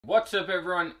What's up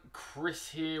everyone, Chris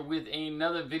here with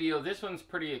another video. This one's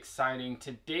pretty exciting.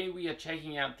 Today we are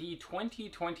checking out the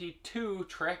 2022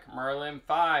 Trek Marlin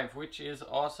 5, which is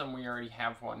awesome. We already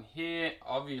have one here.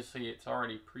 Obviously it's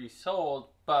already pre-sold,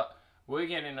 but we're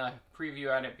getting a preview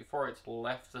at it before it's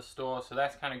left the store, so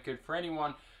that's kind of good for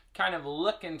anyone kind of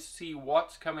looking to see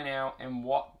what's coming out and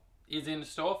what is in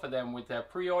store for them with their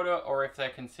pre-order, or if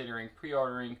they're considering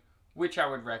pre-ordering, which I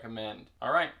would recommend.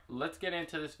 Alright, let's get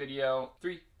into this video.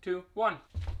 3, 2, 1.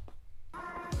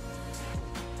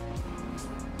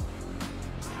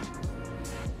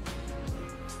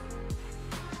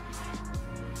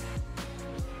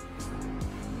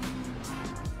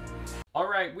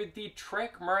 Alright, with the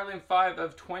Trek Marlin 5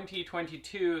 of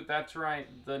 2022, that's right,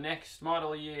 the next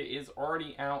model year is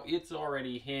already out, it's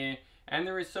already here, and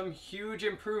there is some huge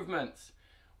improvements.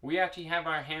 We actually have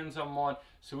our hands on one,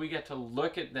 so we get to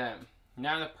look at them.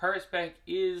 Now the part spec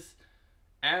is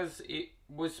as it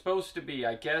was supposed to be.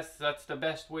 I guess that's the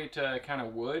best way to kind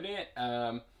of word it.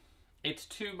 It's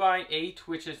 2x8,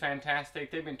 which is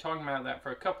fantastic. They've been talking about that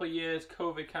for a couple of years.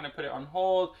 COVID kind of put it on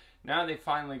hold. Now they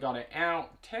finally got it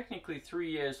out. Technically 3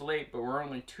 years late, but we're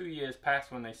only 2 years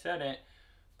past when they said it.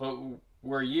 But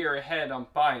we're a year ahead on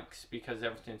bikes because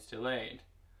everything's delayed.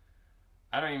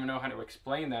 I don't even know how to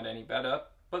explain that any better,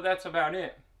 but that's about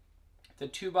it. The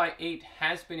 2x8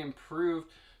 has been improved,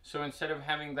 so instead of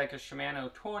having like a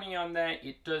Shimano 20 on there,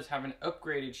 it does have an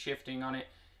upgraded shifting on it,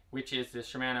 which is the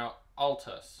Shimano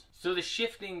Altus. So the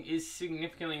shifting is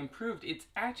significantly improved. It's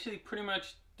actually pretty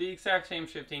much the exact same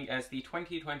shifting as the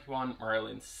 2021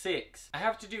 Marlin 6. I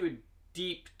have to do a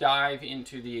deep dive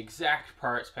into the exact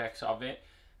part specs of it.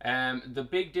 The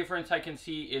big difference I can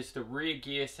see is the rear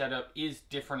gear setup is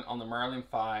different on the Marlin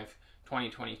 5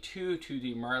 2022 to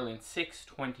the Marlin 6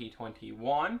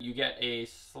 2021. You get a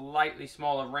slightly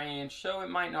smaller range, so it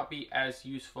might not be as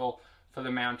useful for the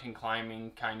mountain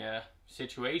climbing kind of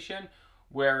situation,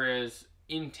 whereas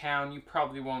in town you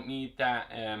probably won't need that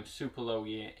super low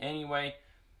gear anyway.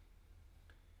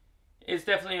 It's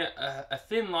definitely a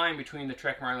thin line between the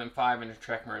Trek Marlin 5 and the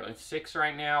Trek Marlin 6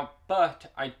 right now,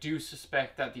 but I do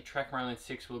suspect that the Trek Marlin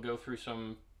 6 will go through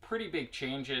some pretty big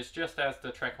changes, just as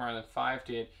the Trek Marlin 5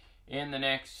 did, in the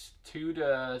next 2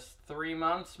 to 3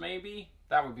 months maybe.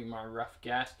 That would be my rough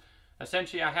guess.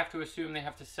 Essentially I have to assume they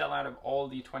have to sell out of all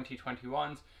the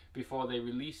 2021s before they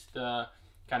release the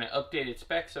kind of updated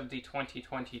specs of the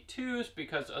 2022s,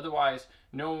 because otherwise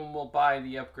no one will buy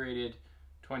the upgraded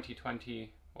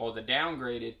 2020 or the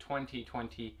downgraded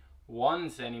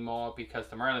 2021s anymore because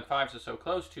the Marlin 5s are so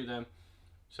close to them.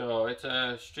 So it's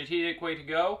a strategic way to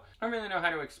go. I don't really know how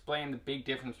to explain the big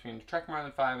difference between the Trek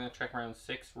Marlin 5 and the Trek Marlin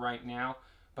 6 right now.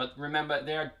 But remember,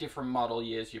 they are different model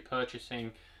years you're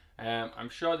purchasing. I'm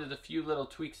sure there's a few little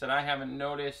tweaks that I haven't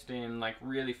noticed in like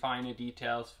really finer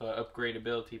details for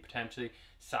upgradability, potentially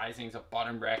sizings of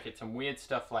bottom brackets and weird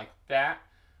stuff like that.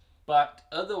 But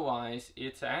otherwise,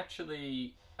 it's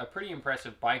actually a pretty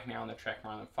impressive bike now on the Trek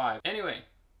Marlin 5. Anyway,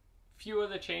 few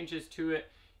other changes to it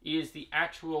is the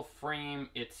actual frame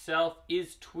itself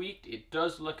is tweaked. It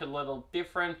does look a little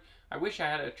different. I wish I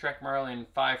had a Trek Marlin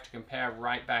 5 to compare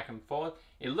right back and forth.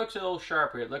 It looks a little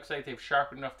sharper. It looks like they've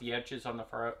sharpened off the edges on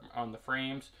the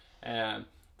frames. The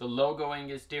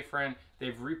logoing is different.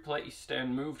 They've replaced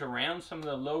and moved around some of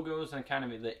the logos and kind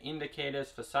of the indicators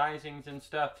for sizings and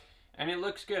stuff. And it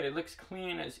looks good. It looks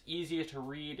clean. It's easier to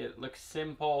read. It looks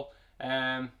simple.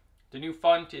 The new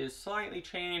font is slightly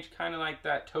changed, kind of like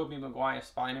that Tobey Maguire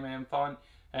Spider-Man font.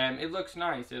 It looks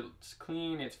nice. It's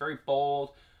clean. It's very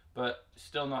bold, but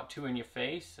still not too in your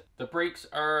face. The brakes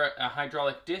are a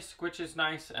hydraulic disc, which is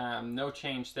nice. No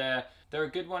change there. They're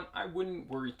a good one. I wouldn't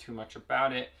worry too much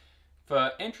about it.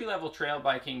 For entry-level trail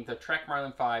biking, the Trek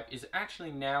Marlin 5 is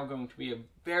actually now going to be a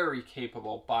very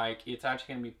capable bike. It's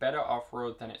actually going to be better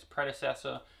off-road than its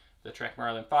predecessor, the Trek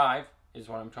Marlin 5. Is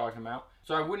what I'm talking about.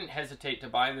 So I wouldn't hesitate to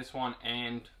buy this one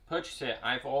and purchase it.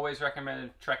 I've always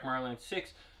recommended Trek Marlin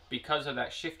 6 because of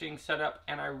that shifting setup,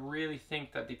 and I really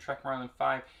think that the Trek Marlin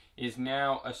 5 is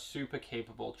now a super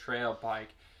capable trail bike.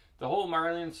 The whole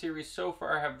Marlin series so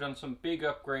far have done some big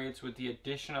upgrades with the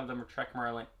addition of the Trek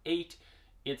Marlin 8.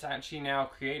 It's actually now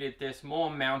created this more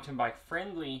mountain bike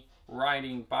friendly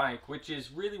riding bike, which is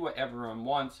really what everyone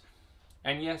wants.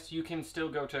 And yes, you can still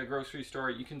go to a grocery store,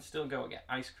 you can still go get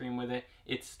ice cream with it,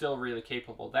 it's still really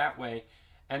capable that way.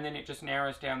 And then it just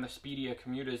narrows down the speedier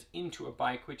commuters into a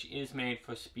bike which is made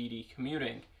for speedy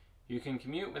commuting. You can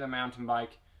commute with a mountain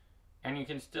bike and you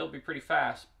can still be pretty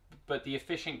fast, but the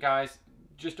efficient guys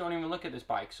just don't even look at this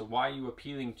bike, so why are you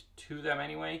appealing to them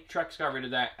anyway? Trek's got rid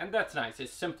of that, and that's nice.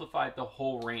 It's simplified the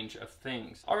whole range of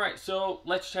things. Alright, so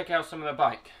let's check out some of the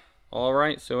bike.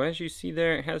 Alright, so as you see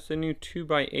there, it has the new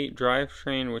 2x8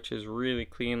 drivetrain, which is really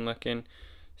clean looking.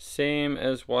 Same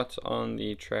as what's on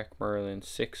the Trek Marlin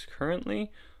 6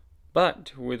 currently,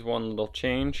 but with one little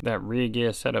change. That rear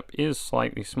gear setup is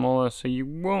slightly smaller, so you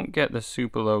won't get the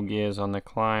super low gears on the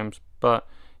climbs, but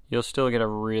you'll still get a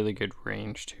really good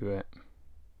range to it.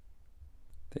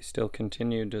 They still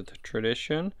continued the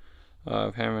tradition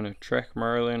of having a Trek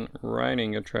Marlin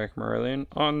riding a Trek Marlin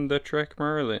on the Trek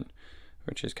Marlin,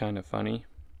 which is kind of funny.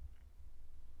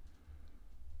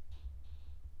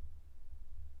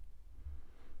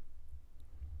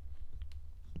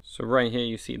 So right here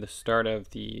you see the start of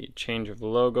the change of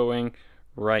logoing.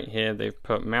 Right here they've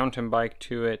put mountain bike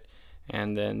to it,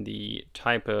 and then the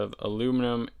type of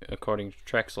aluminum according to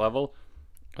Trek's level.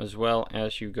 As well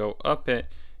as you go up it,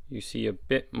 you see a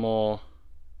bit more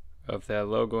of their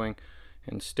logoing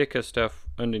and sticker stuff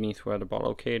underneath where the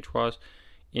bottle cage was,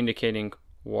 indicating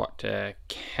what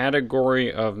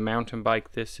category of mountain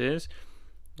bike this is.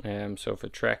 So for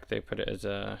Trek they put it as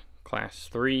a class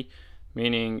 3,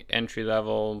 meaning entry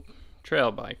level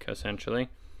trail bike essentially.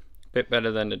 Bit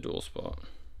better than the dual sport.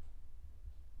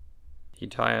 The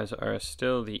tires are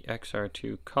still the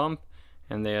XR2 comp,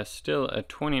 and they are still a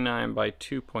 29 by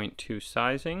 2.2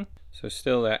 sizing, so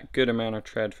still that good amount of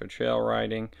tread for trail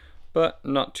riding, but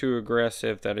not too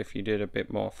aggressive that if you did a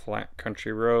bit more flat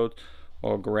country road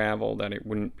or gravel that it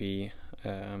wouldn't be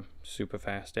super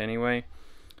fast anyway.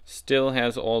 Still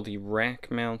has all the rack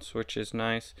mounts, which is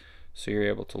nice, so you're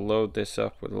able to load this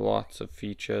up with lots of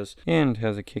features, and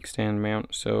has a kickstand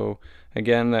mount, so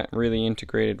again that really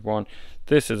integrated one.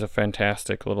 This is a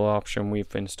fantastic little option.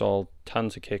 We've installed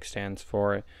tons of kickstands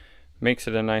for it. Makes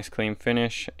it a nice clean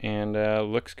finish, and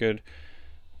looks good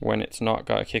when it's not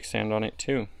got a kickstand on it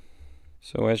too.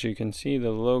 So as you can see, the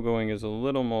logoing is a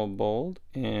little more bold,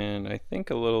 and I think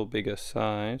a little bigger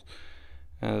size.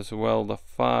 As well, the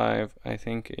 5 I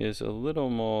think is a little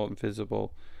more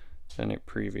visible than it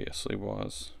previously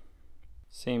was.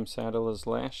 Same saddle as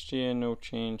last year, no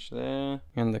change there.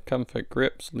 And the comfort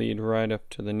grips lead right up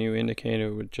to the new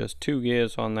indicator with just 2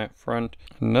 gears on that front.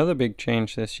 Another big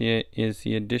change this year is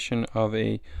the addition of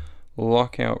a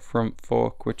lockout front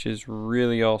fork, which is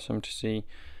really awesome to see.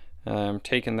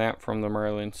 Taking that from the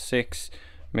Marlin 6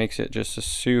 makes it just a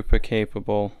super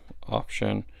capable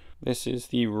option. This is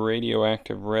the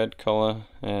Radioactive red color.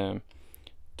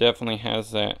 Definitely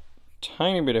has that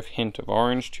tiny bit of hint of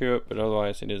orange to it, but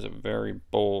otherwise it is a very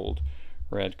bold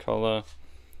red color.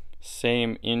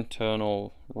 Same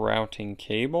internal routing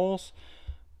cables,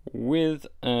 with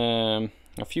a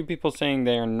few people saying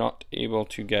they are not able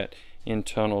to get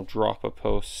internal dropper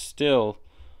posts still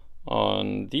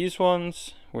on these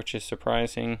ones, which is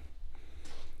surprising.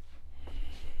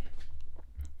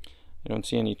 I don't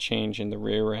see any change in the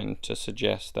rear end to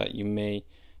suggest that you may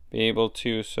be able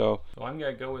to, so I'm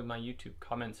gonna go with my YouTube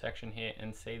comment section here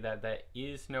and say that there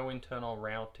is no internal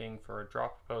routing for a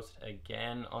dropper post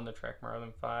again on the Trek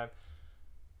Marlin 5.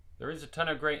 There is a ton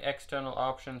of great external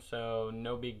options, so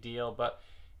no big deal, but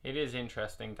it is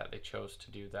interesting that they chose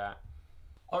to do that.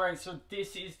 Alright, so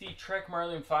this is the Trek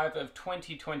Marlin 5 of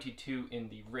 2022 in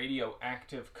the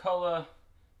Radioactive color.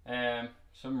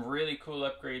 Some really cool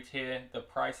upgrades here. The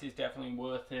price is definitely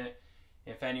worth it.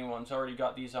 If anyone's already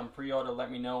got these on pre-order,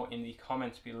 let me know in the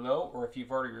comments below, or if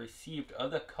you've already received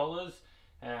other colors,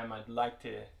 I'd like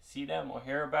to see them or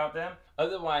hear about them.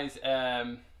 Otherwise,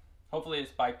 hopefully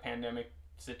this bike pandemic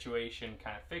situation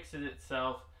kind of fixes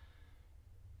itself.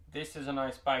 This is a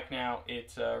nice bike now.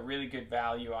 It's a really good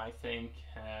value, I think.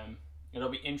 It'll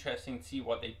be interesting to see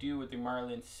what they do with the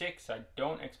Marlin 6. I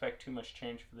don't expect too much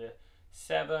change for the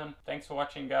 7. Thanks for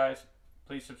watching, guys.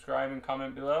 Please subscribe and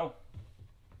comment below.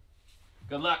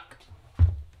 Good luck.